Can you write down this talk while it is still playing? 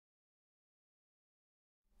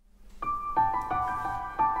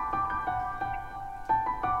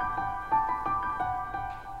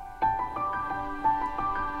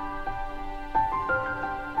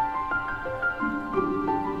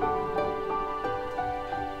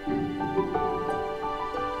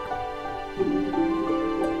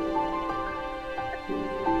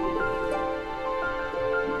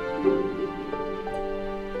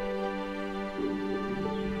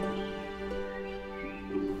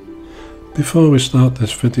Before we start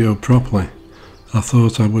this video properly, I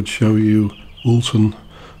thought I would show you Woolton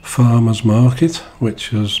Farmers Market, which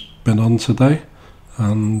has been on today,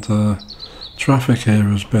 and traffic here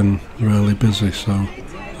has been really busy, so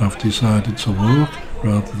I've decided to walk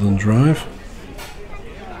rather than drive.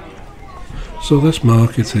 So this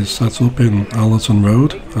market is set up in Allerton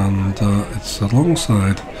Road, and it's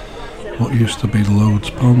alongside what used to be Loads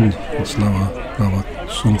Pond. It's now a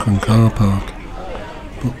sunken car park,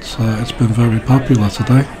 but it's been very popular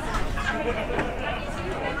today.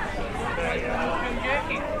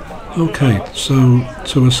 Okay, so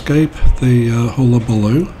to escape the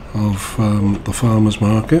hullabaloo of the farmers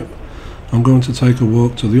market, I'm going to take a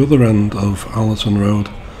walk to the other end of Allerton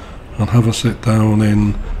Road and have a sit down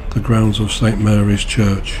in the grounds of St Mary's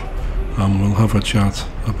Church, and we'll have a chat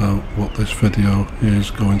about what this video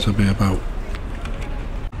is going to be about.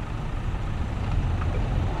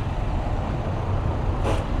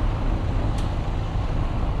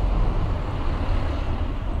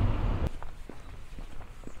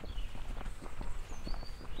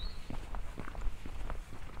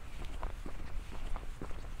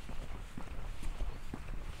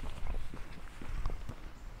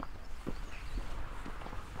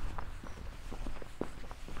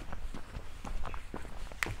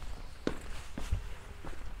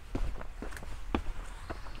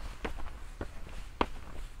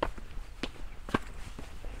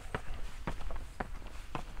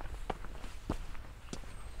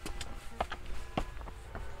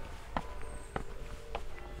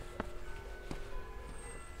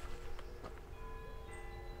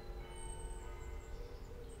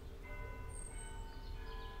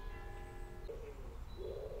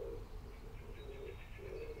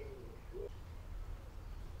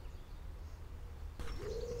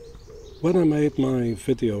 When I made my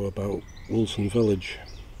video about Woolton Village,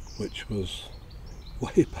 which was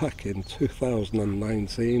way back in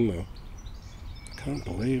 2019 now, I can't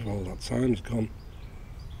believe all that time's gone.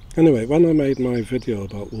 Anyway, when I made my video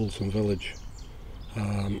about Woolton Village,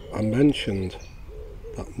 I mentioned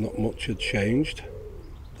that not much had changed,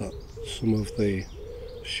 that some of the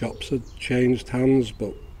shops had changed hands,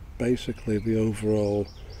 but basically the overall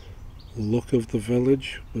look of the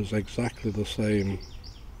village was exactly the same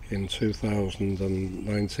in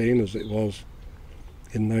 2019 as it was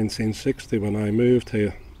in 1960 when I moved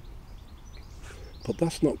here. But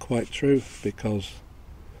that's not quite true, because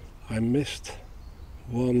I missed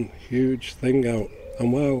one huge thing out,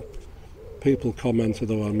 and well, people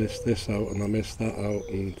commented, oh, I missed this out and I missed that out,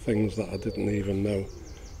 and things that I didn't even know,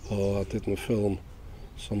 or I didn't film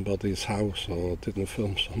somebody's house, or didn't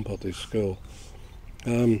film somebody's school.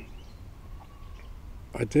 I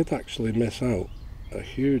did actually miss out a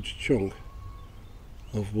huge chunk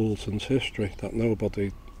of Woolton's history that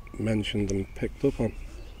nobody mentioned and picked up on.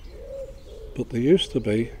 But there used to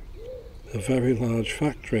be a very large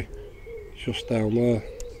factory just down there,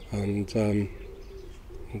 and I'm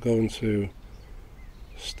going to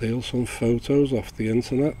steal some photos off the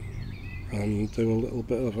internet and do a little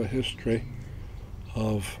bit of a history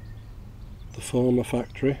of the former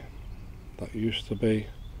factory that used to be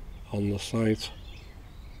on the site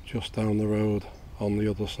just down the road on the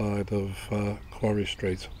other side of Quarry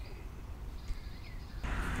Street.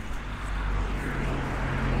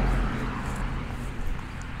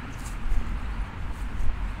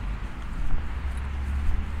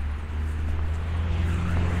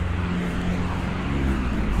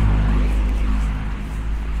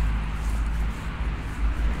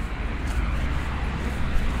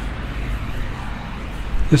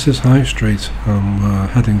 This is High Street. I'm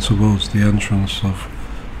heading towards the entrance of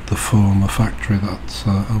the former factory that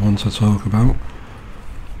I want to talk about.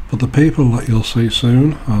 But the people that you'll see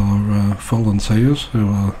soon are volunteers who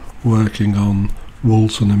are working on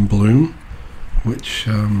Woolton in Bloom, which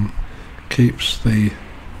keeps the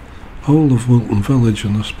whole of Woolton Village,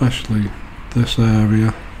 and especially this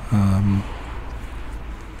area,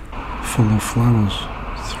 full of flowers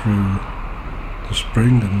through the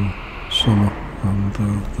spring and summer, and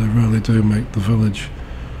they really do make the village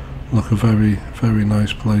look a very, very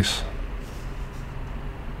nice place.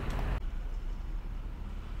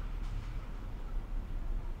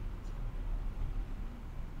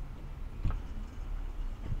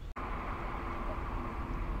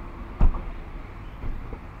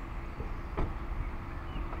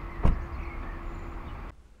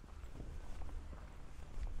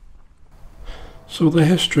 So the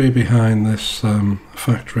history behind this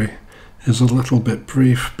factory is a little bit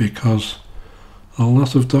brief, because a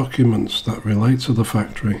lot of documents that relate to the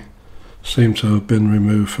factory seem to have been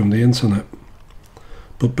removed from the internet.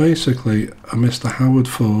 But basically, a Mr. Howard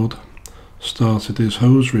Ford started his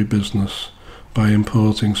hosiery business by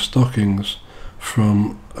importing stockings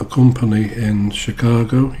from a company in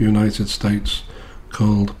Chicago, United States,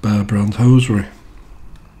 called Bear Brand Hosiery.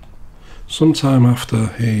 Sometime after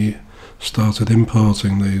he started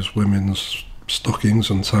importing these women's stockings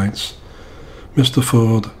and tights, Mr.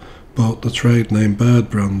 Ford bought the trade name Bear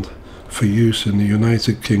Brand for use in the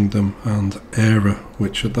United Kingdom and Eire,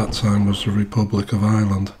 which at that time was the Republic of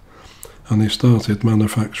Ireland, and he started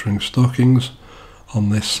manufacturing stockings on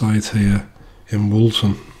this site here in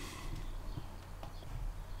Woolton.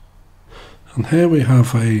 And here we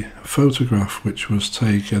have a photograph which was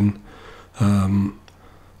taken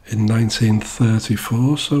in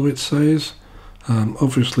 1934, so it says,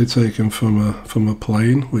 obviously taken from a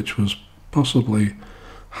plane which was possibly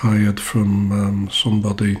hired from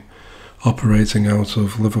somebody operating out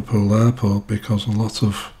of Liverpool airport, because a lot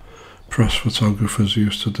of press photographers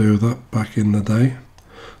used to do that back in the day.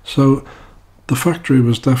 So the factory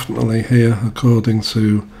was definitely here according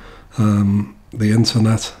to the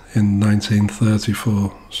internet in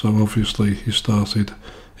 1934, so obviously he started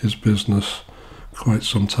his business quite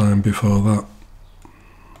some time before that.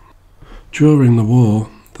 During the war,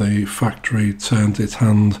 the factory turned its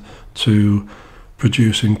hand to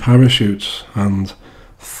producing parachutes, and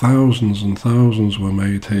thousands and thousands were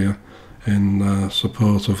made here in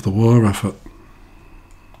support of the war effort.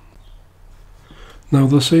 Now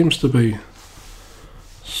there seems to be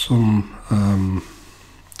some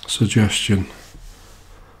suggestion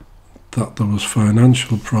that there was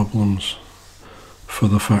financial problems for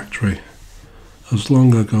the factory as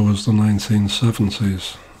long ago as the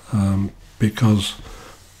 1970s, because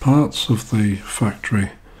parts of the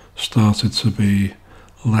factory started to be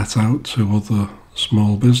let out to other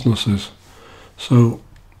small businesses. So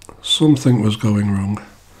something was going wrong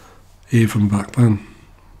even back then.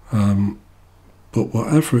 But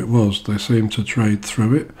whatever it was, they seemed to trade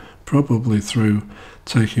through it, probably through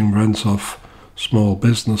taking rent off small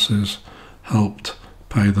businesses, helped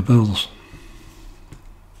pay the bills.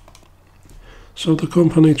 So the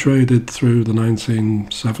company traded through the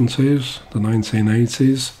 1970s, the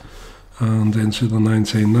 1980s, and into the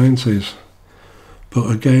 1990s. But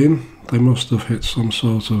again, they must have hit some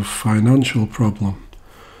sort of financial problem,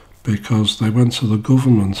 because they went to the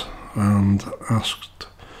government and asked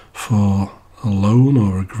for a loan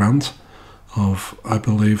or a grant of, I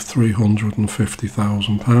believe,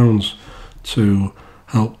 £350,000 to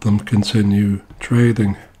help them continue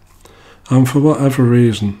trading. And for whatever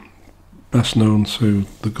reason, best known to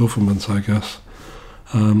the government, I guess,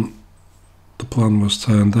 the plan was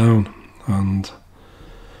turned down and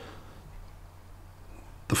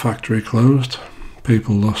the factory closed,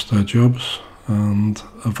 people lost their jobs, and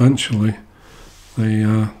eventually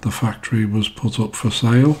the factory was put up for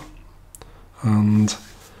sale, and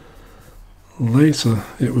later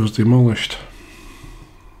it was demolished.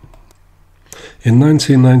 In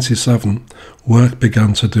 1997, work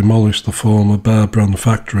began to demolish the former Bear Brand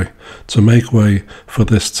factory to make way for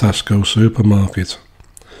this Tesco supermarket.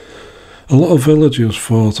 A lot of villagers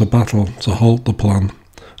fought a battle to halt the plan,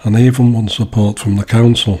 and even won support from the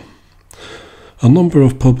council. A number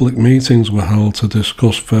of public meetings were held to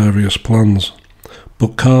discuss various plans,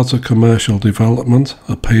 but Carter Commercial Development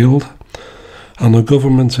appealed, and a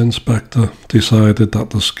government inspector decided that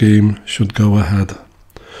the scheme should go ahead.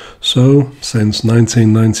 So, since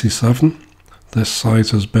 1997, this site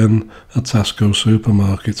has been a Tesco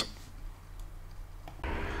supermarket.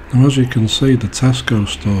 Now, as you can see, the Tesco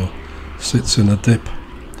store sits in a dip,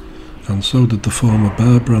 and so did the former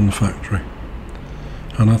Bear Brand factory.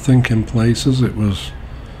 And I think in places it was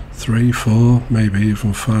 3, 4, maybe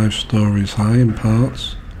even 5 stories high in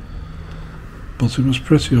parts. But it was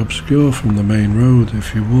pretty obscure from the main road.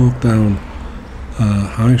 If you walk down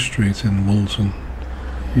High Street in Woolton,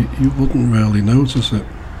 you wouldn't really notice it.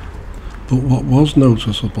 But what was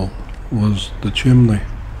noticeable was the chimney.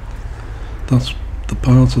 That's the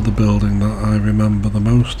part of the building that I remember the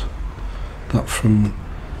most. That from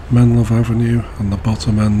Menlove Avenue and the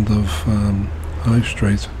bottom end of High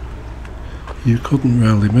Street, you couldn't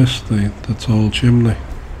really miss the tall chimney.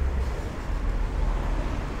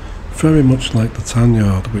 Very much like the tan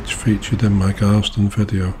yard which featured in my Garston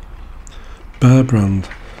video, Bear Brand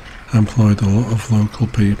employed a lot of local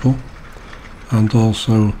people, and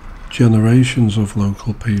also generations of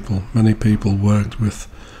local people. Many people worked with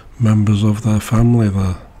members of their family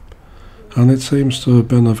there, and it seems to have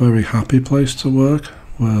been a very happy place to work,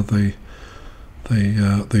 where the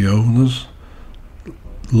owners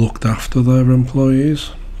looked after their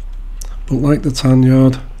employees. But like the tan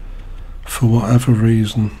yard, for whatever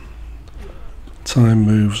reason, time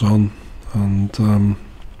moves on, and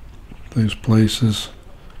these places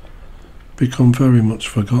become very much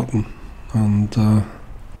forgotten, and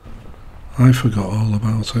I forgot all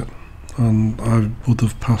about it, and I would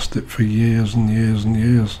have passed it for years and years and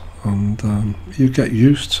years. And you get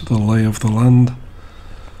used to the lay of the land.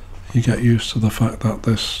 You get used to the fact that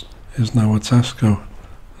this is now a Tesco,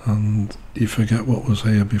 and you forget what was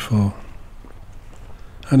here before.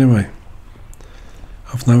 Anyway,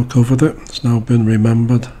 I've now covered it. It's now been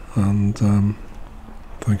remembered, and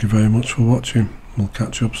thank you very much for watching. We'll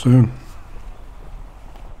catch up soon.